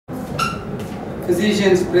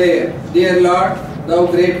Physician's prayer. Dear Lord, thou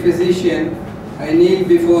great physician, I kneel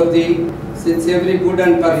before thee, since every good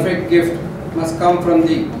and perfect gift must come from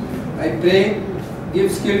thee. I pray,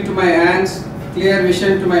 give skill to my hands, clear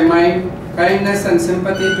vision to my mind, kindness and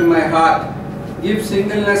sympathy to my heart. Give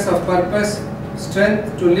singleness of purpose,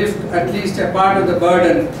 strength to lift at least a part of the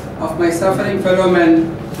burden of my suffering fellow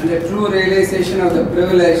men, and a true realization of the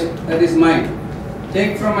privilege that is mine.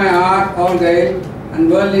 Take from my heart all guile and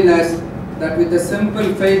worldliness, that with the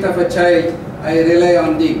simple faith of a child I rely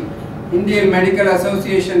on thee. Indian Medical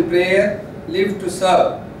Association prayer, live to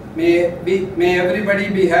serve. May everybody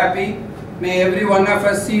be happy. May every one of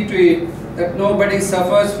us see to it that nobody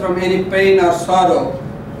suffers from any pain or sorrow.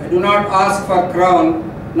 I do not ask for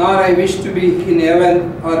crown, nor I wish to be in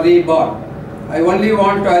heaven or reborn. I only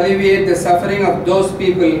want to alleviate the suffering of those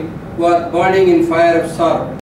people who are burning in fire of sorrow.